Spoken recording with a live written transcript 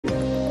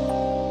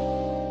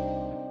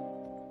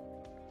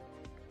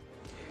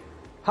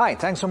Hi,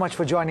 thanks so much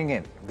for joining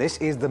in. This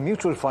is the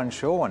Mutual Fund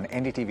Show on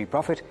NDTV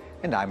Profit,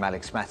 and I'm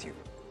Mathew.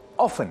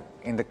 Often,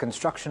 in the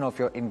construction of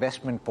your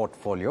investment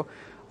portfolio,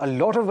 a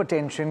lot of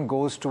attention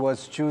goes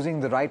towards choosing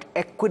the right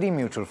equity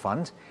mutual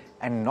funds,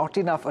 and not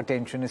enough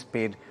attention is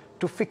paid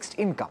to fixed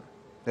income.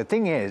 The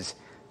thing is,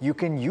 you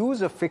can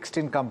use a fixed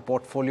income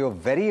portfolio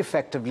very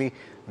effectively,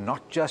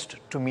 not just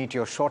to meet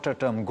your shorter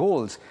term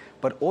goals,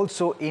 but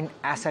also in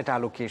asset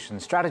allocation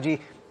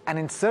strategy. And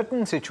in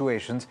certain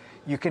situations,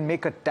 you can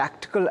make a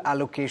tactical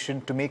allocation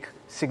to make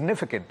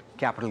significant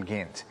capital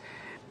gains.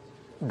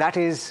 That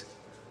is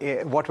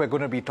what we're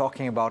going to be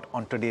talking about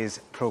on today's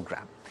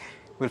program.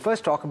 We'll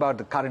first talk about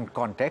the current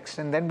context,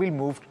 and then we'll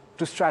move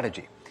to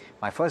strategy.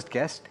 My first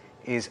guest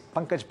is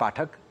Pankaj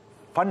Pathak,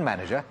 Fund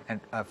Manager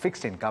and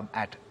Fixed Income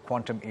at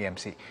Quantum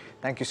AMC.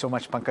 Thank you so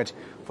much, Pankaj,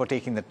 for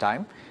taking the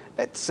time.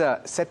 Let's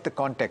set the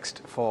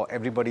context for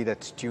everybody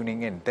that's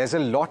tuning in. There's a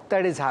lot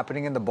that is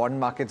happening in the bond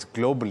markets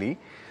globally.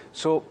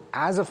 So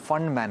as a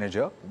fund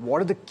manager,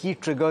 what are the key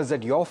triggers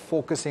that you're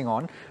focusing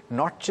on,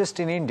 not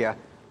just in India,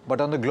 but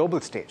on the global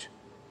stage?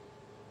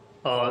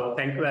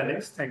 Thank you,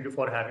 Alex. Thank you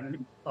for having me.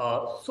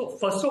 So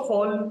first of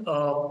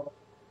all,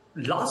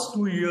 last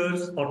 2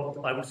 years,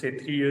 or I would say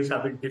 3 years,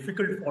 have been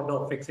difficult for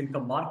the fixed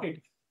income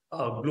market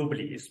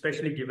globally,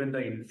 especially given the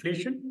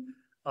inflation,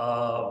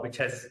 which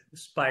has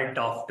spiked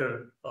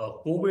after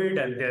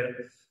COVID and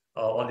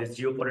all this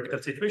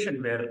geopolitical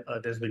situation where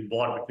there's been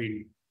war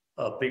between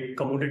big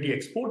commodity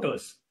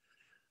exporters.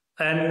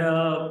 And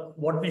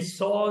what we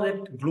saw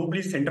that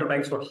globally central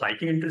banks were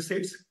hiking interest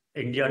rates.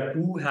 India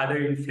too had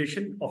an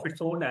inflation of its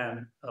own,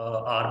 and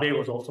RBI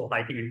was also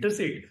hiking interest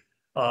rate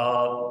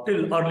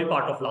till early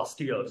part of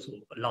last year. So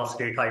last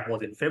rate hike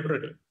was in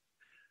February.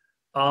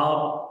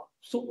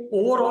 So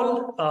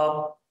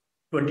overall,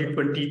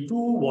 2022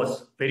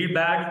 was very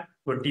bad.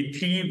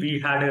 23, we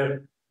had a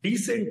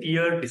decent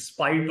year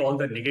despite all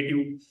the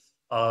negative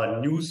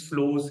news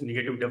flows,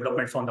 negative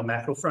developments on the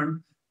macro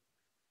front.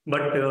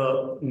 But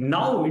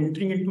now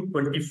entering into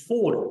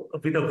 24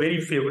 with a very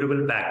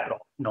favorable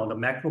backdrop. Now the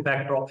macro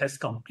backdrop has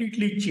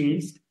completely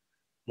changed.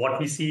 What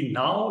we see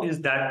now is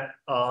that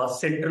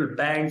central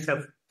banks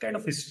have kind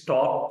of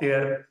stopped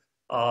their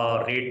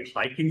rate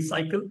hiking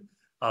cycle.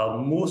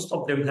 Most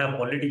of them have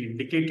already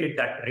indicated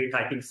that rate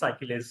hiking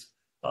cycle is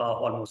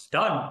almost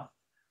done.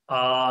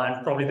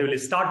 And probably they will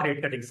start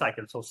rate cutting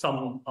cycle. So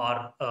some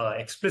are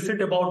explicit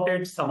about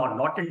it, some are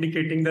not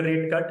indicating the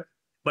rate cut.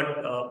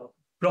 But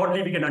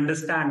broadly, we can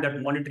understand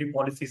that monetary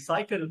policy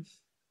cycle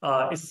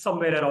is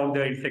somewhere around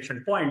the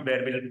inflection point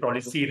where we'll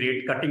probably see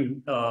rate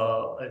cutting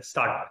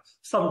start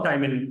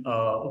sometime in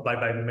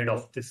by mid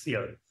of this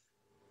year.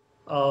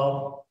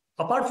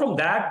 Apart from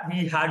that,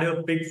 we had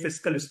a big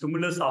fiscal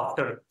stimulus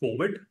after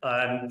COVID,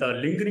 and the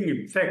lingering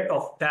effect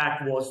of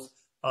that was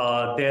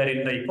there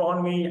in the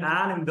economy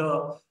and in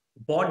the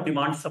bond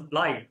demand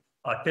supply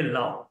till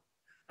now.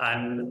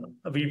 And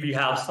we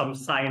have some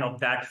sign of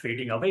that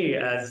fading away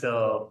as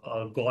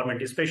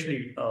government,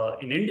 especially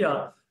in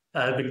India,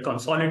 have been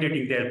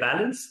consolidating their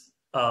balance,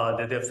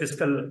 their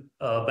fiscal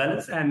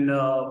balance, and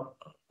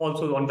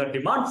also on the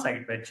demand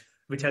side,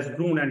 which has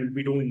grown, and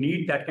we don't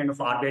need that kind of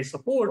RBI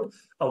support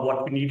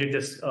what we needed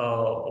just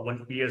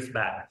 1 years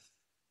back.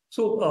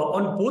 So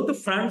on both the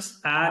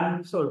fronts,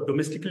 and so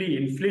domestically,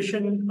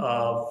 inflation,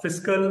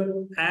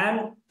 fiscal,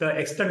 and the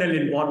external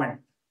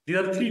environment, these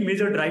are three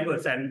major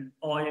drivers. And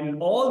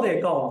in all the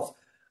accounts,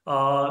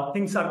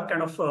 things are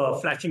kind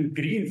of flashing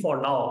green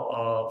for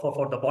now,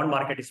 for the bond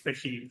market,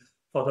 especially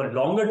for the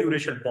longer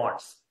duration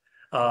bonds,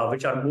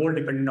 which are more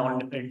dependent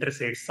on interest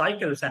rate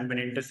cycles. And when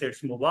interest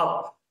rates move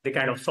up, they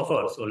kind of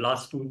suffer. So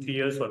last 2-3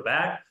 years were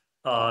bad.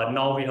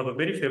 Now we have a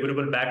very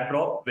favorable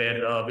backdrop where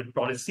we'll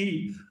probably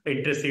see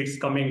interest rates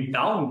coming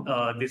down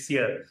this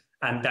year.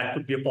 And that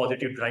could be a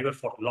positive driver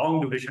for long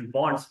duration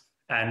bonds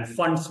and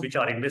funds which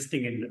are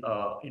investing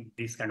in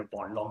these kind of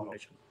bond, long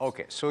duration.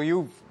 Okay, so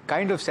you've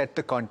kind of set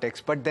the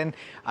context, but then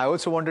I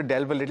also want to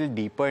delve a little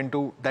deeper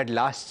into that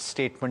last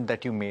statement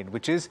that you made,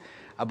 which is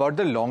about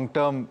the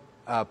long-term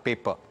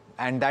paper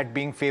and that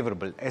being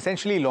favorable,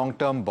 essentially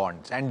long-term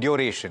bonds and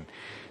duration.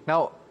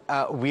 Now,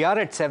 we are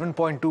at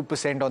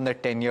 7.2% on the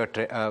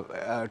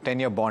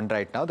 10-year bond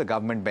right now, the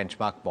government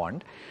benchmark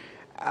bond.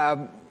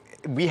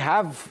 We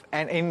have,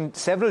 and in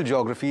several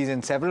geographies,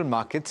 in several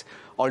markets,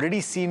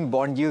 already seen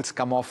bond yields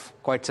come off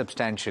quite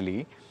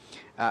substantially.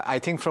 I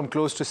think from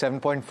close to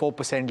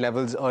 7.4%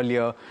 levels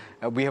earlier,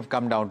 we have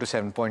come down to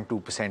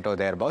 7.2% or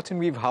thereabouts, and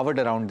we've hovered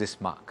around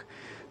this mark.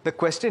 The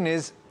question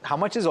is, how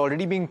much is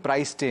already being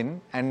priced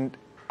in, and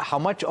how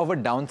much of a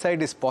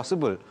downside is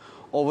possible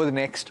over the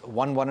next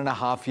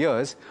 1.5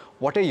 years?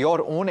 What are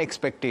your own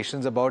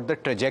expectations about the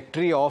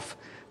trajectory of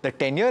the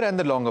 10-year and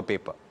the longer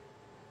paper?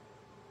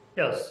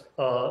 Yes.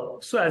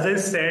 So as I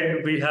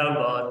said, we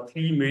have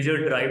three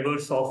major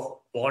drivers of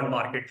bond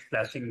market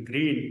flashing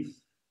green.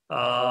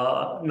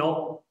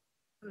 Now,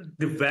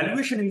 the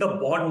valuation in the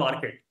bond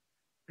market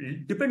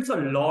depends a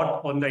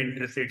lot on the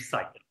interest rate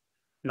cycle.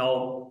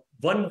 Now,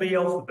 one way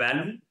of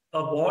value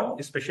a bond,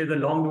 especially the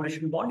long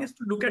duration bond, is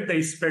to look at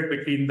the spread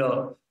between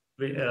the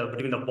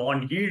between the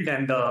bond yield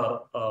and the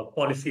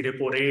policy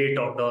repo rate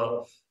or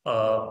the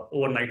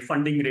overnight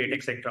funding rate,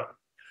 etc.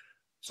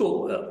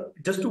 So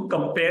just to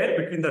compare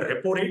between the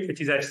repo rate,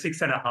 which is at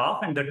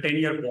 6.5%, and the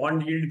 10-year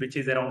bond yield, which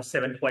is around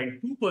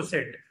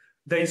 7.2%,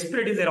 the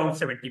spread is around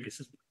 70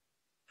 basis points.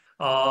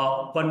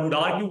 One would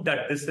argue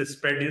that this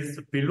spread is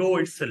below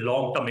its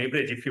long-term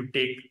average. If you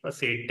take,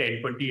 say,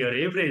 10,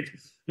 20-year average,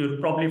 you'll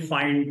probably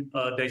find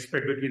the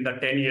spread between the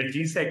 10-year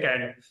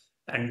GSEC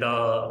and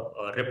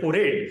the repo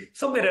rate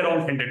somewhere around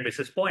 100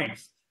 basis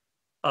points.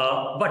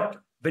 But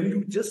when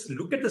you just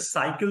look at the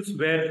cycles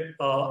where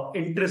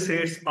interest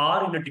rates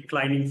are in a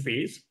declining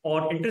phase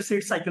or interest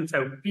rate cycles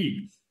have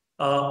peaked,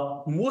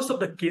 most of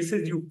the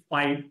cases you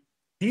find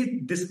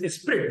this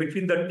spread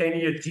between the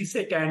 10-year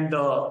GSEC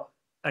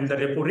and the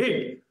repo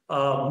rate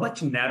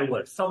much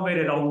narrower,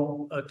 somewhere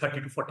around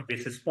 30 to 40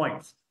 basis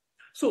points.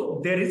 So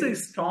there is a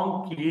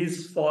strong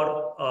case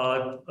for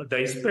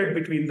the spread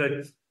between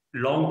the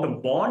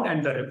long-term bond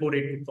and the repo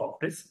rate to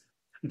compress.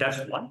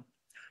 That's one.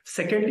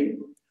 Secondly,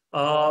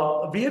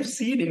 we have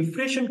seen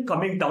inflation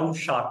coming down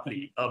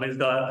sharply.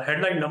 The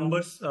headline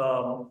numbers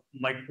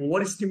might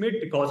overestimate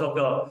because of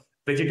the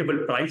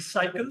vegetable price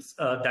cycles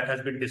that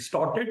has been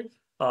distorted.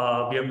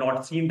 We have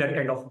not seen that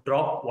kind of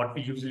drop, what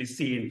we usually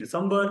see in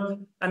December.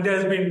 And there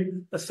has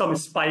been some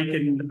spike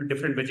in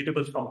different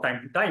vegetables from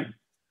time to time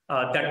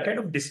that kind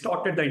of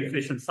distorted the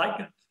inflation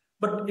cycle.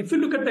 But if you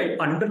look at the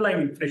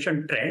underlying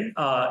inflation trend,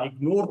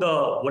 ignore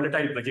the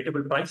volatile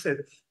vegetable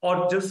prices,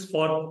 or just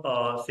for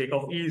sake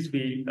of ease,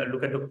 we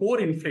look at the core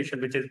inflation,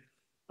 which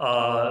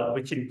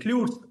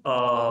includes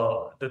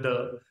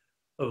the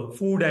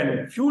food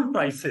and fuel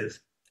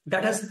prices,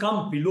 that has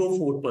come below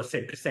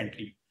 4%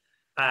 recently.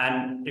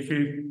 And if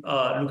you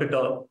look at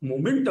the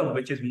momentum,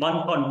 which is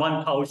month on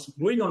month, how it's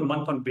going on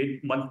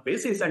month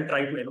basis, and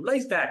try to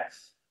analyze that,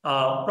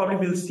 probably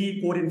we'll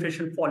see core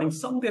inflation falling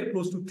somewhere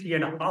close to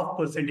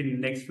 3.5% in the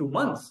next few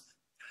months.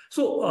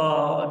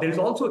 So there is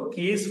also a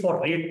case for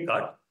rate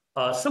cut.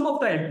 Some of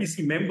the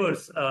MPC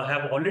members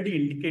have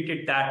already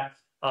indicated that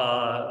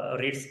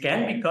rates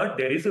can be cut.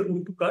 There is a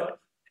room to cut.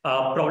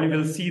 Probably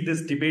we'll see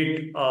this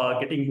debate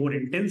getting more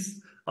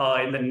intense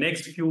in the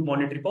next few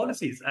monetary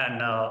policies.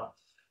 And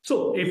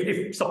so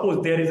if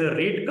suppose there is a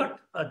rate cut,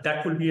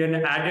 that will be an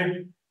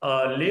added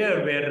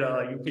layer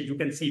where you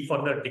can see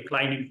further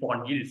declining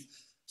bond yields.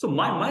 So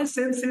my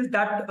sense is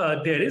that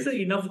there is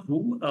enough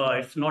room.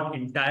 It's not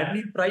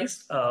entirely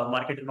priced.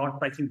 Market is not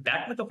pricing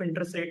that much of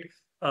interest rate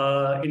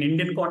in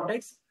Indian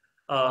context.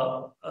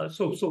 So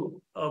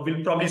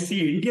we'll probably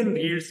see Indian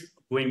yields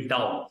going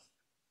down.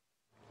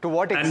 To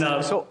what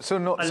extent? So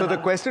the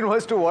question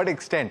was to what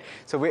extent?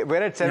 So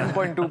we're at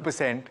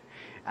 7.2%.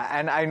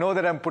 And I know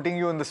that I'm putting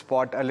you on the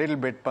spot a little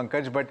bit,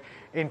 Pankaj, but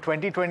in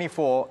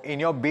 2024, in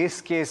your base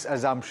case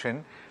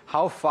assumption,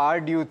 how far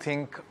do you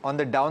think on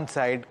the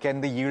downside can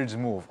the yields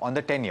move on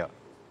the 10-year?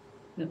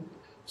 Yeah.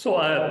 So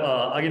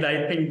again,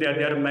 I think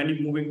there are many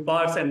moving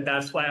parts, and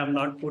that's why I'm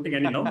not putting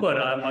any number.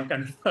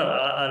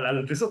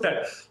 I'll reserve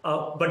that.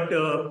 But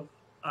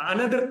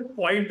another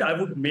point I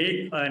would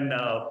make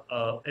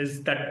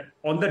is that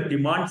on the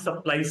demand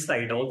supply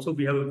side, also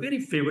we have a very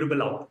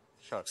favorable outlook.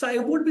 Sure. So I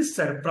would be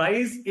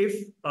surprised if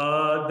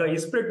the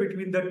spread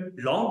between the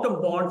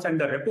long-term bonds and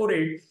the repo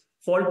rate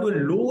fall to a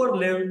lower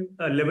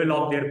level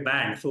of their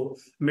band. So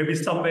maybe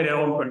somewhere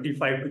around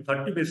 25 to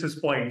 30 basis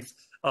points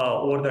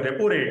over the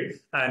repo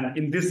rate. And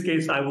in this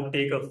case, I would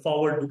take a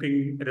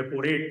forward-looking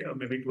repo rate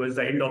maybe towards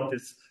the end of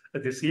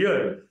this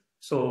year.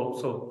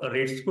 So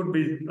rates could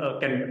be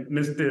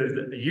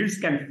the yields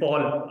can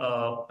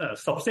fall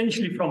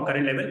substantially from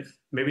current level,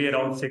 maybe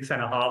around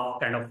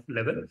 6.5 kind of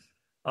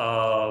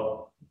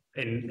level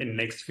in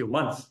next few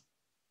months.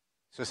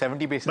 So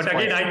 70 basis points.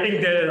 But again, I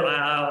think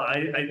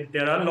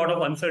there are a lot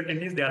of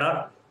uncertainties. There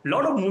are a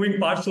lot of moving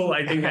parts. So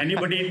I think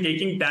anybody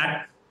taking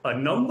that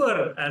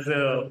number as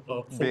a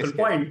focal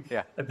point,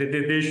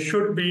 they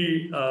should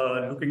be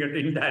looking at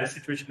the entire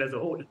situation as a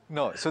whole.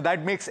 No, so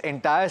that makes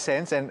entire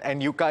sense,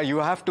 and you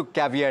have to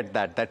caveat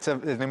that. That's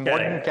an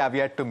important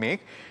caveat to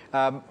make.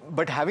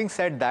 But having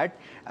said that,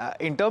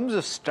 in terms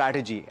of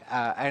strategy,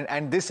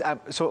 and this,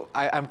 so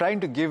I'm trying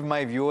to give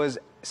my viewers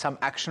some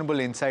actionable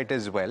insight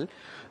as well.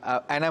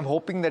 And I'm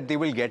hoping that they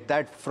will get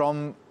that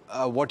from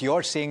what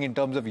you're saying in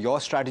terms of your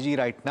strategy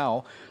right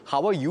now.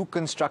 How are you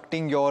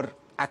constructing your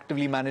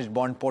actively managed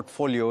bond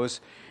portfolios?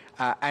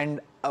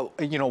 And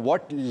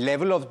what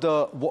level of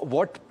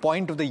what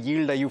point of the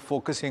yield are you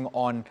focusing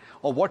on,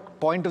 or what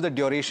point of the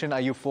duration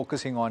are you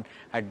focusing on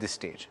at this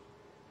stage?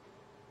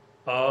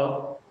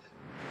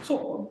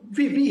 So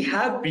we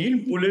have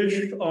been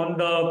bullish on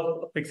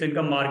the fixed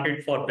income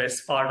market for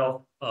best part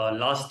of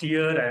last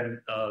year,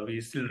 and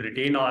we still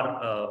retain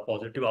our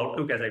positive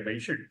outlook, as I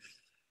mentioned.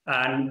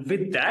 And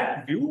with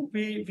that view,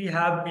 we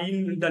have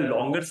been in the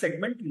longer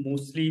segment,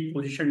 mostly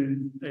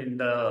positioned in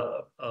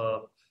the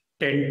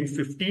 10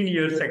 to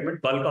 15-year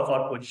segment. Bulk of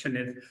our position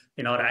is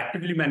in our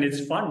actively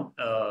managed fund.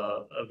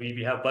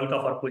 We have bulk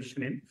of our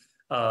position in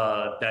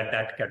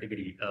that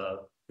category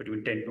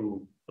between 10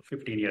 to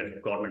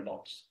 15-year government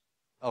bonds.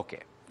 Okay,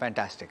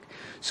 fantastic.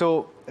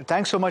 So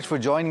thanks so much for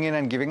joining in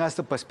and giving us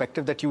the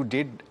perspective that you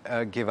did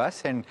give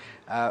us, and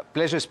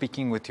pleasure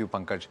speaking with you,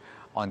 Pankaj,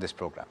 on this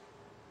program.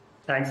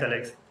 Thanks,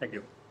 Alex. Thank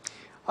you.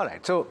 All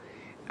right. So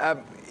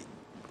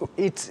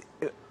it's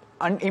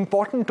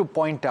important to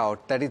point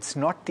out that it's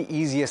not the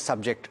easiest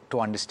subject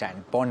to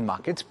understand, bond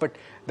markets, but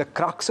the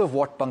crux of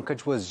what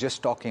Pankaj was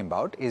just talking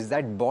about is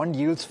that bond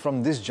yields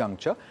from this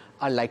juncture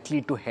are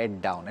likely to head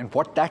down. And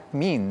what that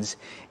means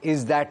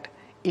is that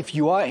if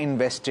you are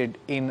invested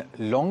in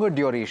longer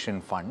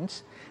duration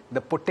funds,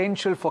 the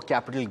potential for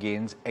capital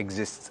gains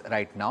exists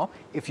right now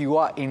if you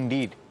are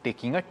indeed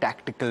taking a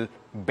tactical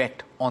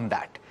bet on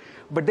that.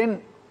 But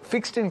then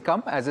fixed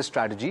income as a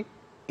strategy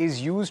is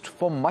used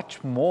for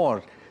much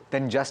more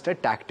than just a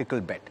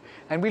tactical bet.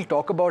 And we'll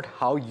talk about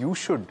how you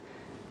should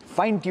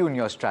fine-tune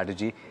your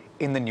strategy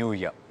in the new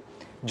year.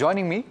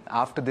 Joining me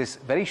after this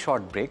very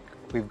short break,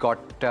 we've got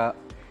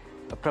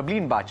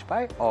Prableen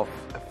Bajpai of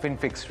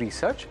FinFix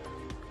Research,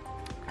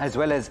 as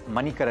well as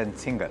Manikaran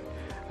Singal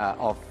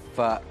of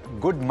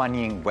Good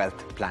Moneying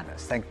Wealth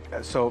Planners.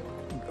 So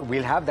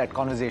we'll have that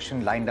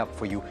conversation lined up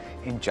for you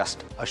in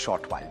just a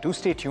short while. Do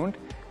stay tuned,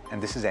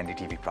 and this is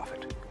NDTV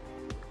Profit.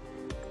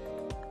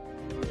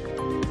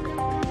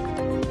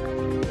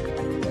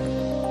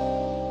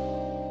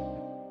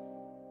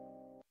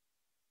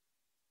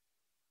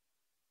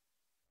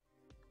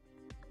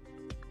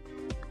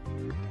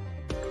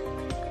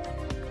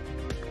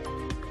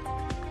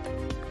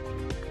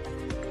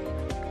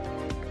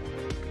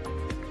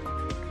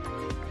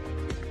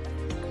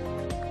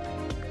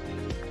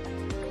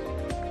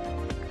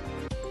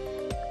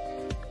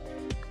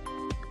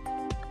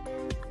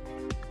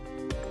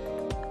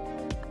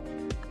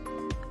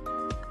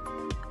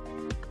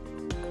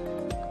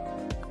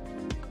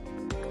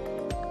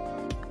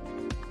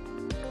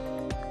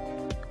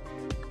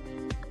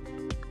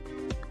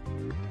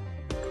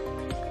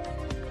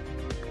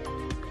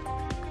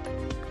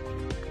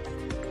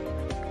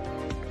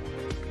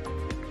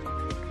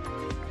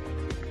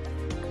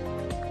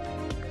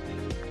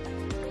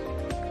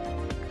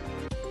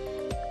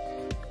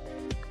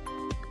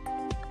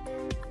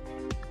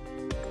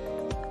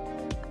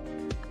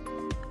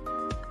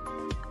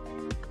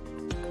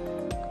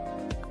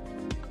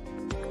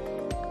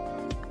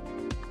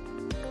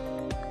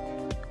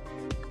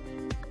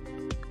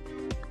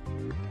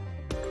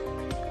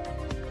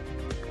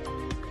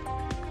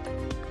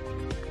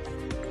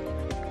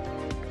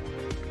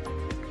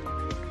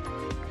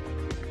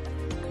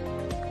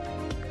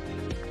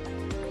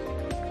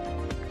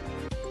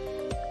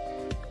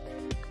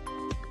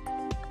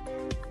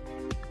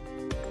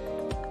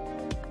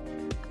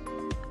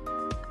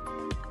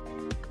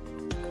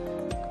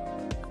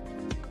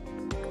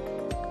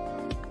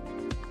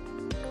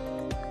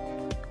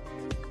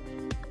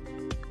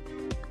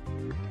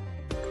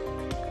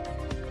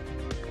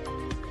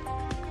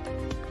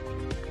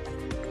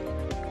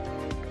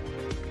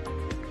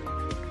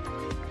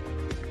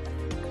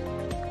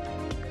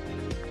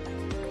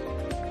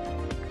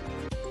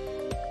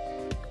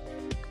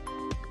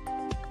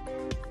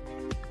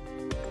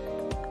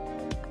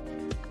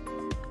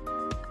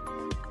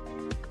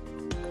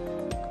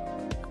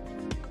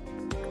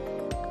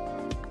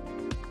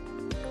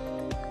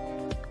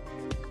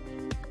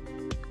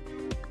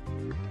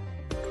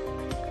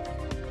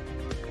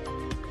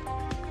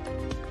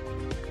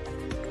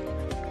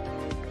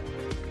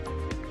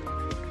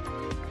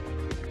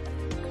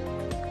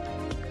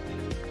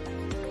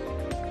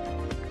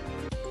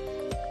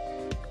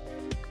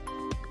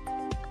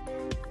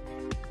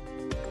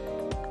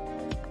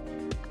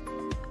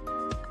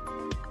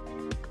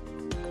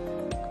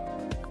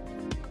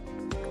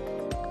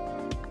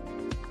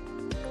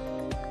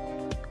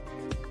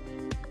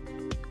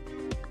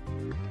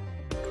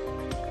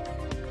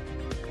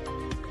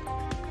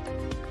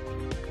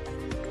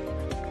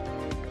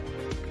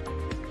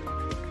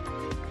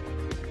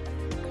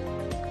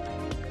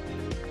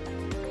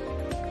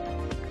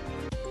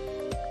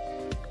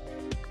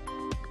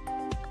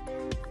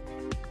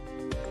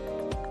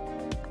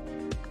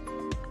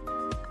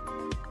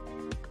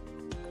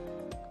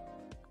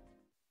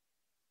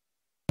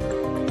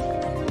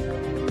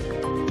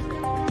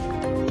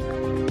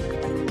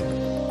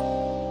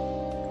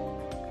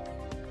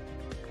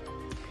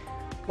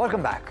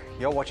 Welcome back.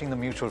 You're watching the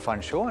Mutual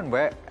Fund Show, and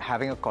we're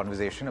having a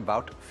conversation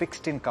about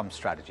fixed income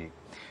strategy.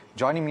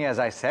 Joining me, as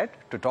I said,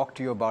 to talk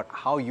to you about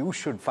how you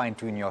should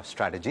fine-tune your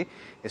strategy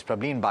is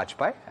Prableen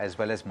Bajpai as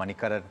well as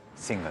Manikaran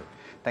Singal.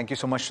 Thank you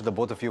so much to the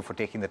both of you for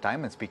taking the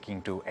time and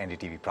speaking to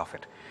NDTV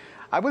Profit.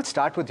 I will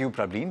start with you,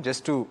 Prableen,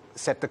 just to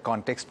set the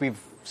context. We've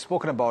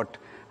spoken about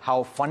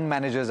how fund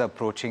managers are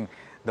approaching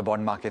the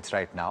bond markets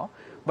right now,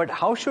 but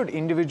how should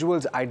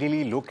individuals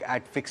ideally look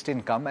at fixed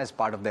income as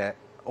part of their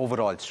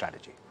overall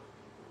strategy?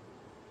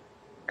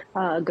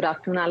 Good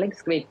afternoon,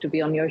 Alex. Great to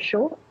be on your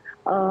show.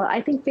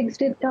 I think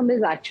fixed income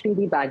is actually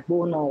the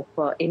backbone of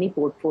any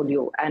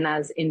portfolio. And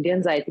as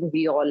Indians, I think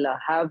we all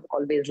have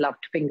always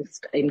loved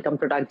fixed income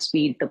products,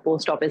 be it the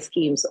post office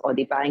schemes or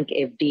the bank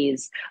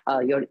FDs,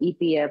 your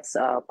EPFs,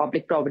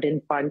 public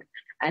provident fund.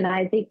 And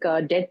I think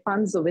debt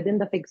funds within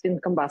the fixed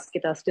income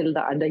basket are still the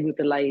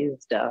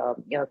underutilized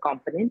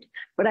component.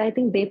 But I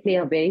think they play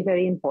a very,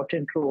 very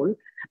important role.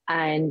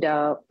 And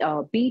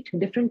be it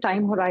different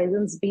time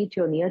horizons, be it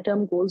your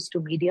near-term goals to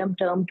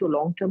medium-term to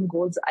long-term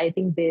goals, I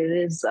think there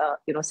is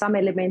some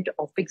element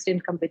of fixed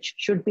income which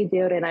should be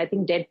there, and I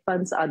think debt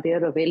funds are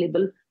there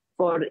available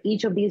for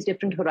each of these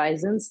different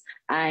horizons,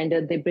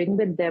 and they bring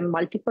with them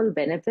multiple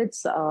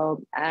benefits.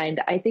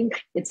 And I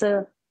think it's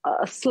a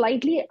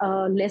slightly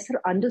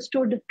lesser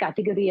understood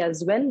category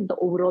as well, the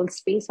overall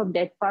space of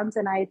debt funds.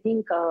 And I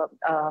think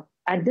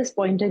at this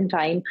point in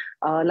time,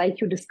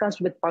 like you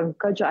discussed with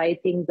Pankaj, I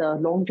think the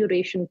long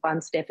duration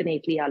funds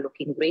definitely are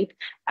looking great.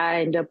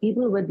 And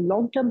people with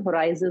long-term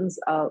horizons,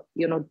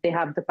 they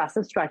have the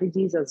passive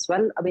strategies as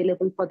well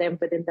available for them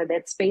within the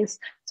debt space.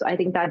 So I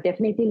think that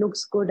definitely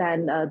looks good.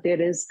 And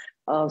there is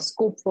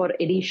scope for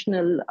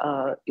additional,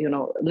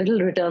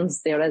 little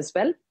returns there as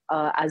well.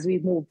 As we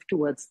move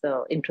towards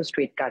the interest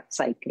rate cut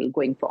cycle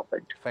going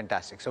forward.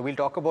 Fantastic. So we'll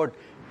talk about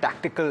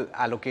tactical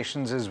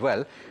allocations as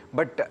well.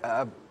 But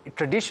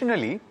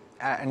traditionally,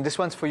 and this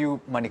one's for you,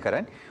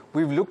 Manikaran,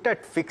 we've looked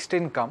at fixed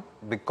income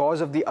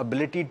because of the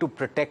ability to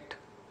protect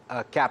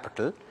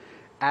capital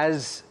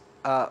as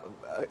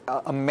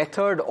a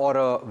method or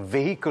a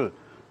vehicle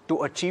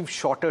to achieve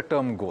shorter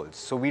term goals.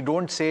 So we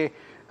don't say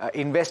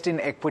invest in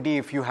equity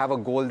if you have a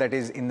goal that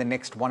is in the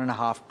next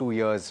 1.5, 2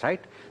 years, right?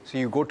 So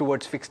you go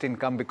towards fixed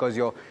income because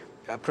you're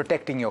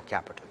protecting your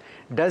capital.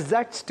 Does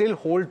that still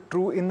hold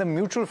true in the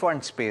mutual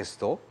fund space,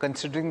 though,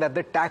 considering that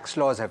the tax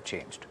laws have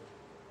changed?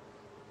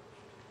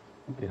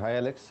 Okay. Hi,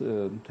 Alex.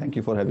 Thank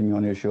you for having me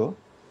on your show.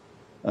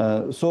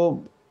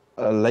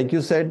 Like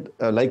you said,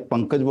 like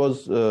Pankaj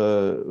was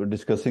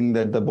discussing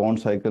that the bond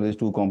cycle is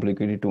too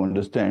complicated to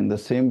understand. The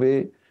same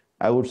way,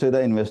 I would say the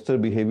investor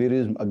behavior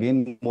is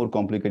again more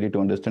complicated to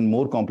understand,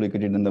 more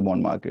complicated than the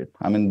bond market.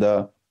 I mean,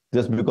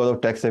 just because of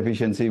tax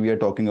efficiency, we are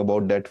talking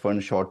about debt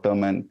fund,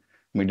 short-term and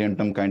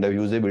medium-term kind of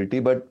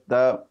usability, but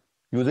the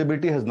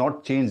usability has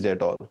not changed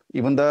at all.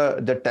 Even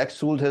the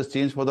tax rules has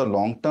changed for the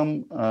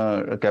long-term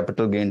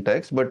capital gain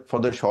tax, but for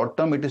the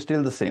short-term, it is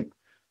still the same.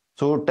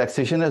 So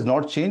taxation has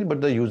not changed,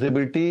 but the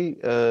usability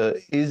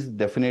is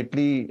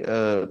definitely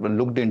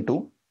looked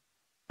into.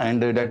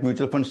 And that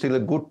mutual fund is still a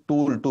good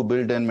tool to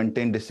build and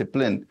maintain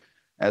discipline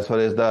as far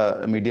as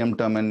the medium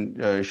term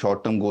and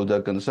short term goals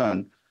are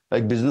concerned.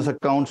 Like business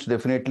accounts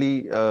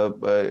definitely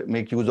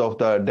make use of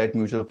the debt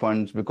mutual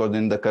funds because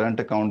in the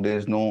current account there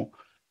is no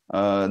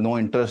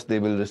interest they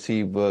will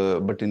receive,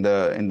 but in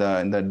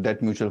the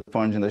debt mutual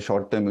funds, in the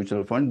short term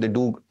mutual fund, they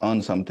do earn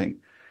something.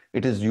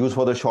 It is used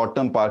for the short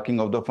term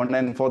parking of the fund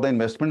and for the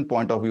investment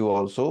point of view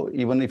also.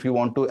 Even if you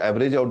want to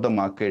average out the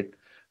market.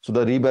 So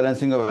the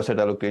rebalancing of asset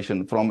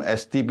allocation from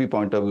STP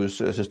point of view,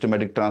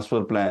 systematic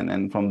transfer plan,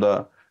 and from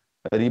the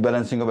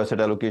rebalancing of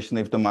asset allocation,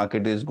 if the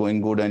market is going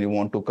good and you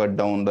want to cut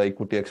down the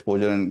equity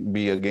exposure and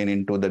be again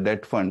into the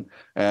debt fund,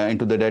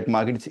 into the debt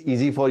market, it's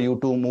easy for you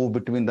to move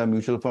between the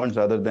mutual funds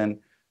rather than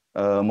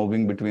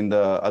moving between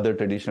the other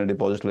traditional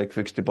deposits like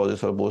fixed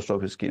deposits or post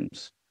office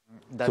schemes.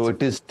 So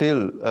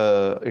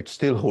it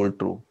still hold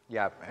true.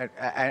 Yeah,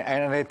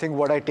 and I think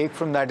what I take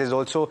from that is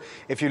also,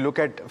 if you look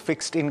at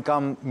fixed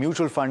income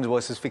mutual funds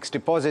versus fixed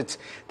deposits,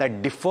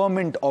 that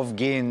deferment of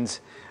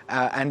gains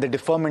and the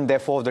deferment,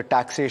 therefore, of the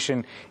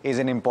taxation is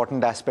an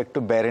important aspect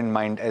to bear in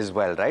mind as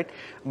well, right?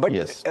 But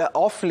yes.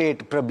 Of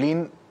late,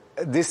 Prableen,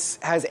 this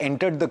has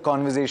entered the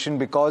conversation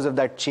because of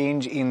that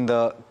change in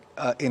the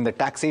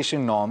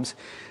taxation norms.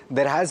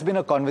 There has been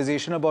a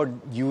conversation about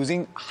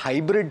using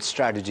hybrid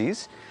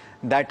strategies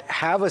that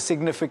have a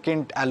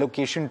significant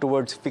allocation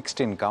towards fixed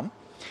income,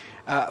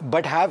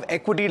 but have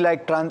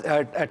equity-like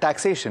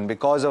taxation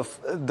because of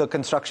the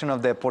construction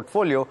of their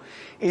portfolio.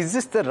 Is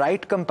this the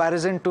right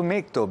comparison to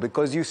make, though?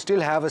 Because you still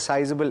have a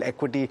sizable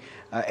equity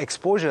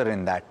exposure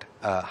in that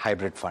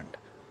hybrid fund.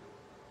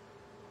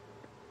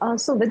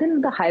 So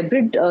within the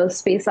hybrid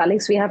space,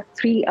 Alex, we have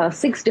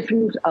six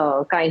different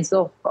kinds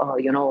of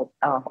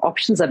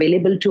options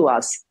available to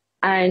us.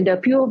 And a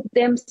few of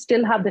them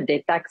still have the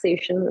debt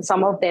taxation.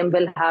 Some of them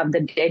will have the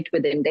debt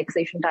with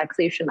indexation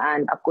taxation.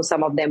 And of course,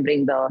 some of them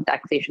bring the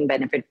taxation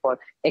benefit for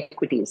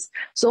equities.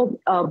 So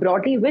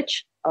broadly,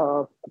 which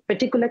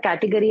particular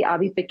category are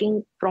we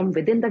picking from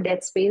within the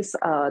debt space?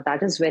 That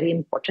is very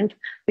important.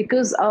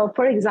 Because,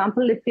 for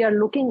example, if we are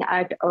looking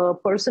at a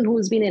person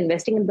who's been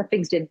investing in the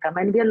fixed income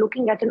and we are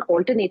looking at an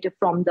alternative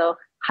from the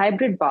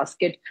hybrid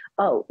basket,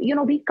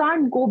 we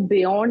can't go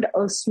beyond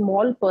a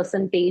small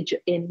percentage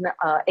in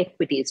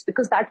equities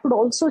because that would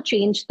also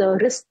change the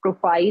risk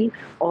profile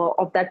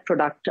of that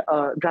product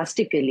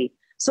drastically.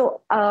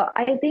 So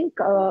I think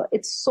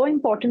it's so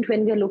important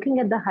when we're looking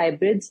at the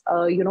hybrids,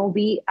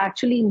 we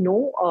actually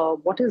know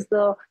what is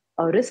the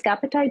risk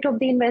appetite of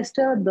the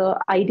investor, the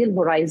ideal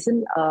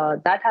horizon,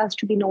 that has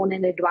to be known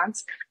in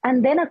advance.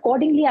 And then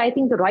accordingly, I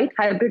think the right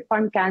hybrid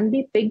fund can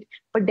be picked.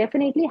 But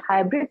definitely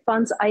hybrid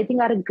funds, I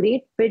think, are a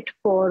great fit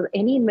for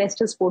any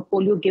investor's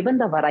portfolio, given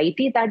the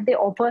variety that they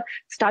offer,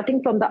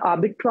 starting from the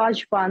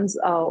arbitrage funds,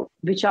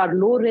 which are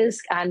low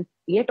risk and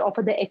yet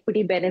offer the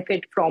equity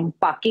benefit from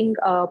parking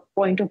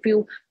point of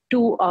view,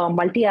 to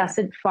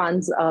multi-asset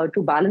funds,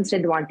 to balanced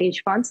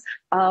advantage funds.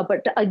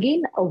 But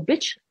again,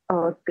 which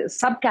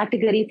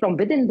subcategory from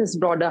within this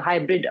broader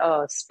hybrid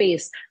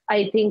space,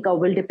 I think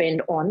will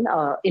depend on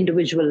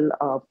individual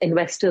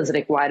investors'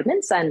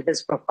 requirements and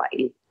his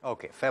profile.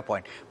 Okay, fair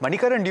point.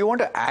 Manikaran, do you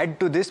want to add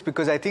to this?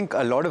 Because I think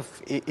a lot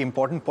of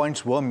important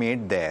points were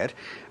made there.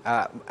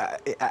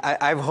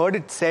 I've heard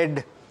it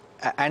said,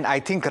 and I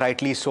think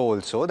rightly so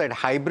also, that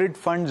hybrid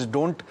funds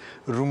don't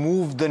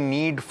remove the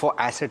need for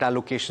asset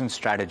allocation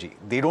strategy.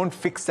 They don't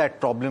fix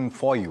that problem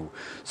for you.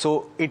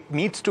 So it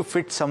needs to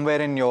fit somewhere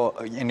in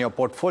your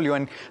portfolio.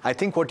 And I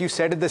think what you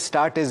said at the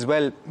start as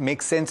well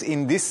makes sense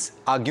in this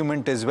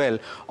argument as well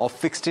of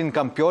fixed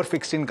income, pure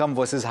fixed income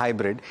versus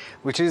hybrid,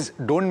 which is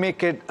don't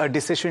make it a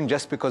decision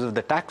just because of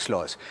the tax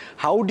laws.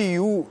 How do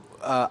you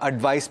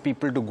advise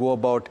people to go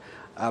about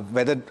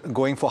whether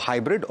going for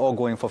hybrid or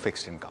going for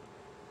fixed income?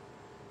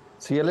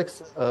 See,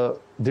 Alex,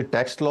 the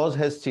tax laws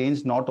has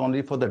changed not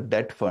only for the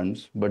debt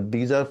funds, but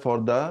these are for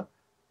the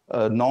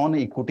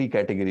non-equity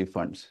category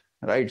funds,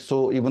 right?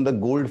 So even the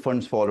gold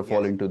funds fall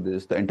into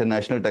this, the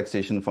international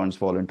taxation funds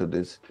fall into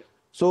this.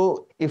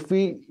 So if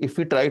we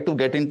try to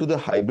get into the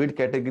hybrid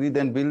category,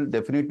 then we'll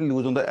definitely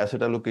lose on the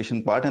asset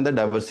allocation part and the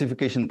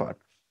diversification part,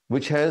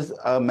 which has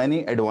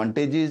many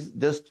advantages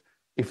just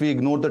if we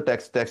ignore the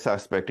tax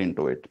aspect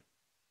into it.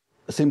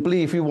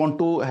 Simply, if you want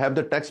to have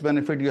the tax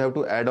benefit, you have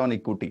to add on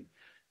equity.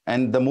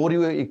 And the more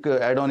you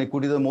add on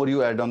equity, the more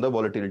you add on the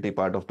volatility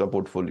part of the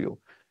portfolio.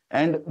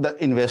 And the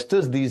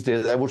investors these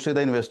days, I would say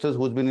the investors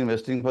who's been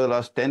investing for the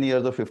last 10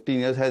 years or 15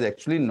 years has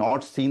actually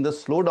not seen the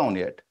slowdown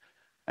yet.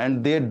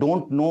 And they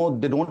don't know,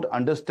 they don't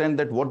understand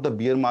that what the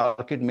bear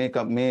market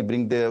may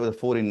bring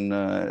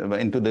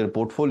into their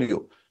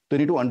portfolio. They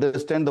need to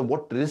understand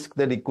what risk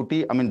that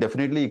equity, I mean,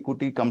 definitely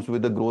equity comes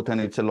with the growth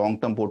and it's a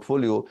long-term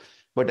portfolio.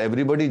 But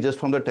everybody, just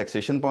from the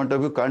taxation point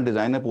of view, can't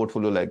design a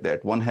portfolio like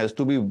that. One has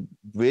to be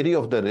wary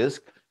of the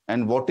risk.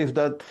 And what if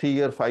the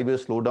 3-year, 5-year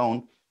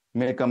slowdown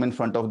may come in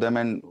front of them,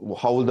 and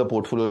how will the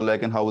portfolio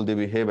like and how will they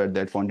behave at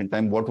that point in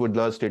time? What would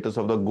the status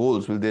of the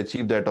goals? Will they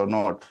achieve that or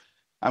not?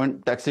 I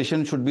mean,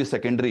 taxation should be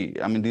secondary.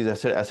 I mean, these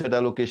asset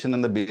allocation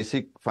and the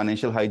basic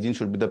financial hygiene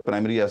should be the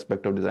primary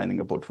aspect of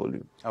designing a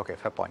portfolio. Okay,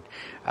 fair point.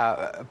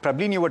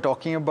 Prableen, you were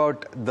talking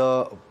about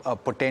the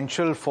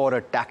potential for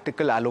a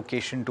tactical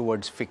allocation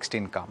towards fixed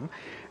income.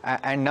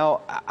 And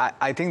now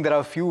I think there are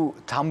a few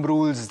thumb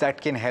rules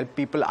that can help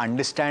people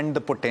understand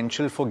the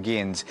potential for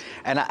gains.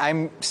 And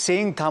I'm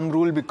saying thumb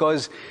rule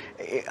because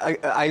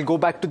I'll go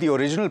back to the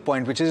original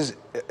point, which is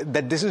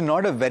that this is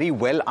not a very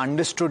well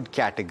understood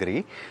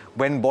category.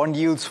 When bond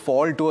yields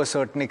fall to a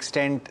certain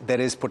extent,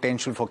 there is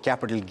potential for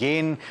capital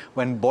gain.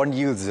 When bond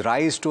yields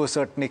rise to a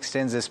certain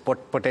extent, there's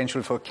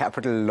potential for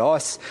capital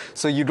loss.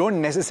 So you don't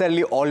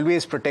necessarily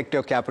always protect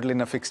your capital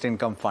in a fixed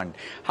income fund.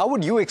 How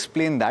would you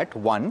explain that,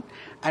 one?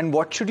 And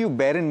what should you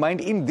bear in mind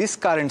in this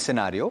current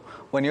scenario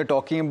when you're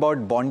talking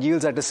about bond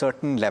yields at a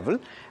certain level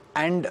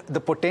and the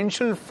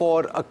potential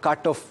for a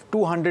cut of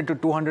 200 to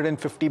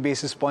 250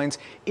 basis points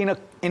in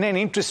an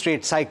interest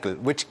rate cycle,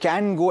 which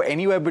can go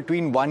anywhere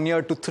between 1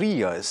 year to 3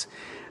 years?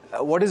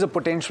 What is the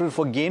potential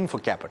for gain for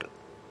capital?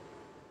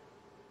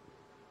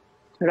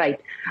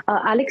 Right.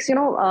 Alex,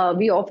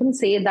 we often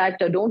say that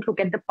don't look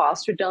at the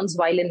past returns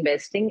while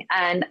investing.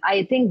 And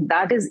I think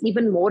that is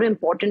even more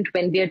important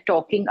when we are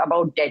talking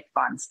about debt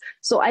funds.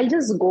 So I'll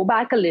just go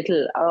back a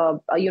little.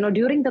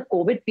 During the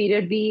COVID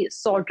period, we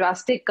saw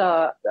drastic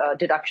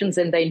deductions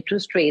in the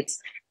interest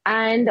rates.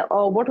 And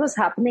what was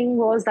happening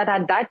was that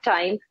at that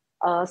time,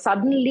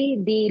 suddenly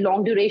the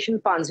long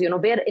duration funds,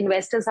 where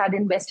investors had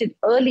invested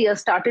earlier,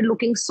 started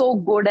looking so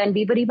good. And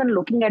we were even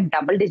looking at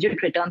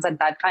double-digit returns at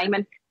that time.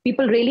 And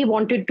people really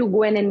wanted to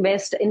go and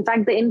invest. In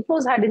fact, the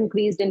inflows had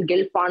increased in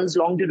gilt funds,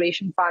 long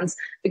duration funds,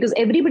 because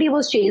everybody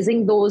was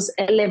chasing those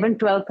 11,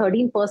 12,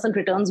 13%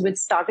 returns, which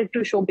started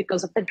to show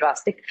because of the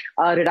drastic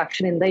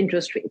reduction in the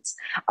interest rates.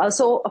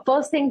 So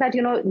first thing that,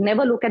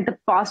 never look at the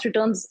past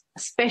returns,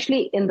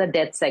 especially in the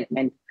debt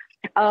segment.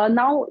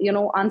 Now,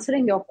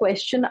 answering your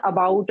question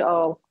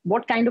about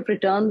what kind of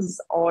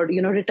returns or,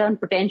 return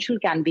potential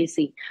can we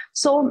see?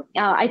 So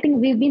I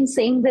think we've been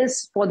saying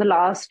this for the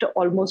last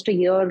almost a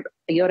year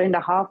and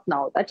a half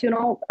now, that,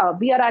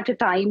 we are at a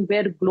time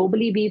where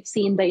globally we've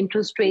seen the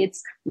interest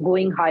rates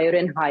going higher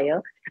and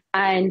higher,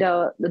 and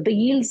the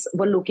yields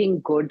were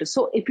looking good.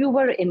 So if you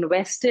were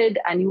invested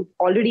and you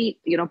already,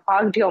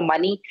 parked your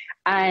money,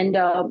 and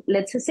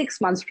let's say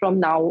 6 months from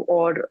now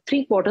or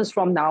 3 quarters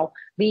from now,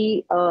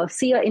 we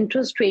see an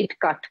interest rate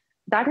cut,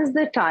 that is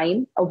the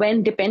time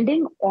when,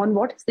 depending on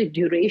what is the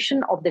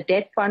duration of the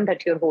debt fund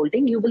that you're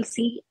holding, you will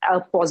see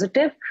a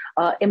positive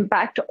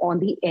impact on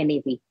the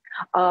NAV.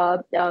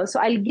 So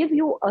I'll give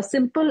you a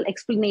simple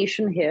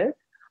explanation here.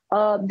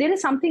 There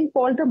is something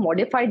called the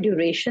modified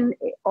duration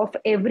of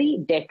every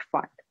debt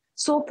fund.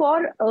 So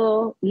for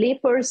a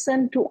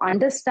layperson to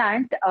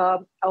understand,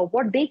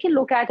 what they can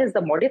look at is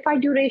the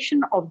modified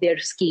duration of their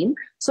scheme.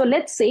 So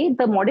let's say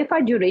the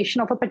modified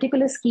duration of a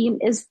particular scheme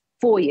is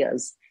 4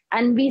 years,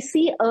 and we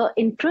see an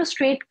interest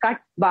rate cut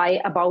by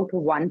about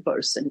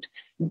 1%.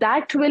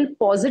 That will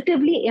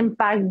positively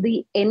impact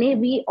the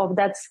NAV of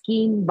that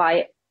scheme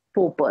by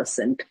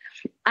 4%.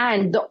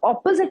 And the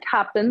opposite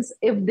happens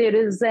if there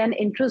is an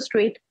interest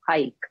rate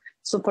hike.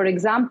 So for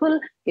example,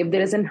 if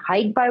there is a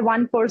hike by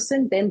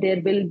 1%, then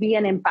there will be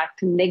an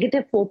impact,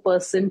 negative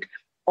 4%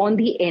 on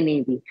the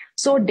NAV.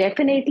 So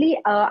definitely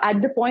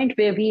at the point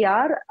where we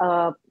are,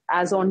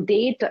 as on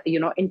date,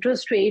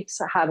 interest rates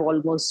have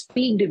almost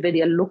peaked. If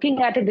we are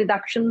looking at a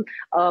deduction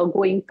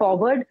going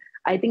forward,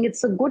 I think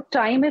it's a good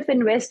time if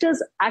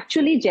investors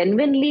actually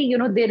genuinely,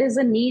 there is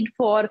a need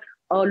for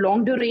a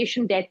long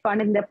duration debt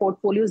fund in their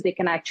portfolios, they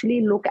can actually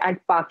look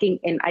at parking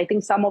in. I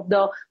think some of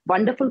the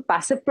wonderful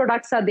passive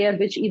products are there,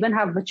 which even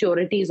have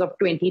maturities of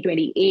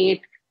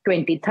 2028,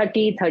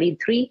 2030,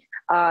 33.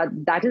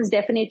 That is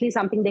definitely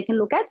something they can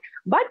look at.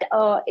 But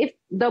if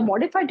the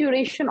modified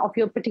duration of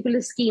your particular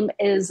scheme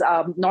is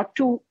not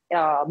too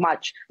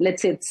much,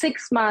 let's say it's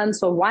 6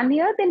 months or 1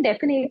 year, then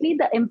definitely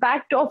the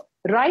impact of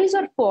rise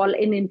or fall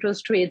in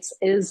interest rates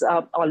is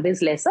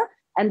always lesser.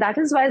 And that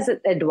is why it's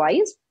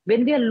advised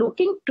when we are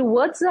looking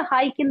towards a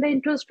hike in the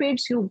interest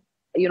rates, you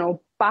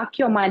park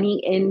your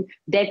money in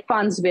debt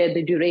funds where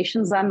the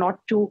durations are not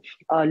too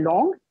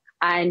long.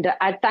 And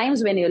at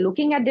times when you're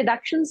looking at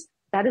deductions,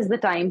 that is the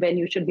time when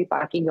you should be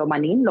parking your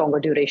money in longer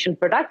duration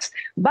products.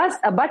 But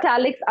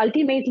Alex,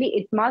 ultimately,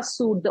 it must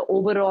suit the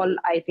overall,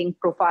 I think,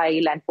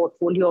 profile and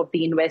portfolio of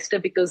the investor,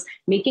 because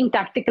making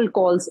tactical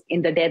calls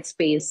in the debt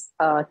space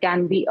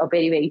can be a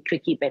very, very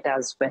tricky bet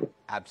as well.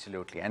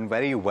 Absolutely. And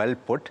very well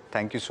put.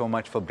 Thank you so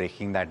much for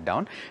breaking that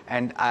down.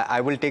 And I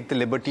will take the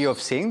liberty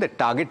of saying that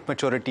target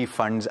maturity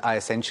funds are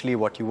essentially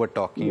what you were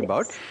talking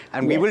about.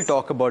 And we will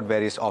talk about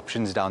various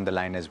options down the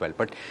line as well.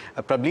 But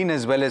Prableen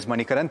as well as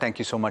Manikaran, thank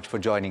you so much for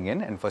joining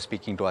in and for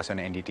speaking to us on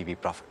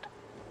NDTV Profit.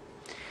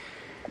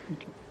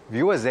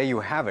 Viewers, there you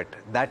have it.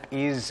 That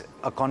is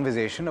a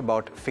conversation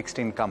about fixed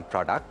income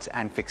products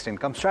and fixed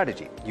income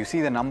strategy. You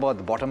see the number at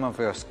the bottom of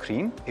your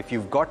screen. If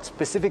you've got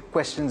specific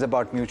questions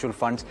about mutual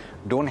funds,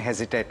 don't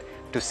hesitate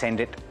to send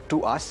it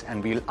to us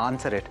and we'll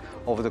answer it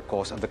over the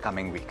course of the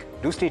coming week.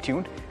 Do stay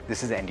tuned.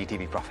 This is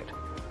NDTV Profit.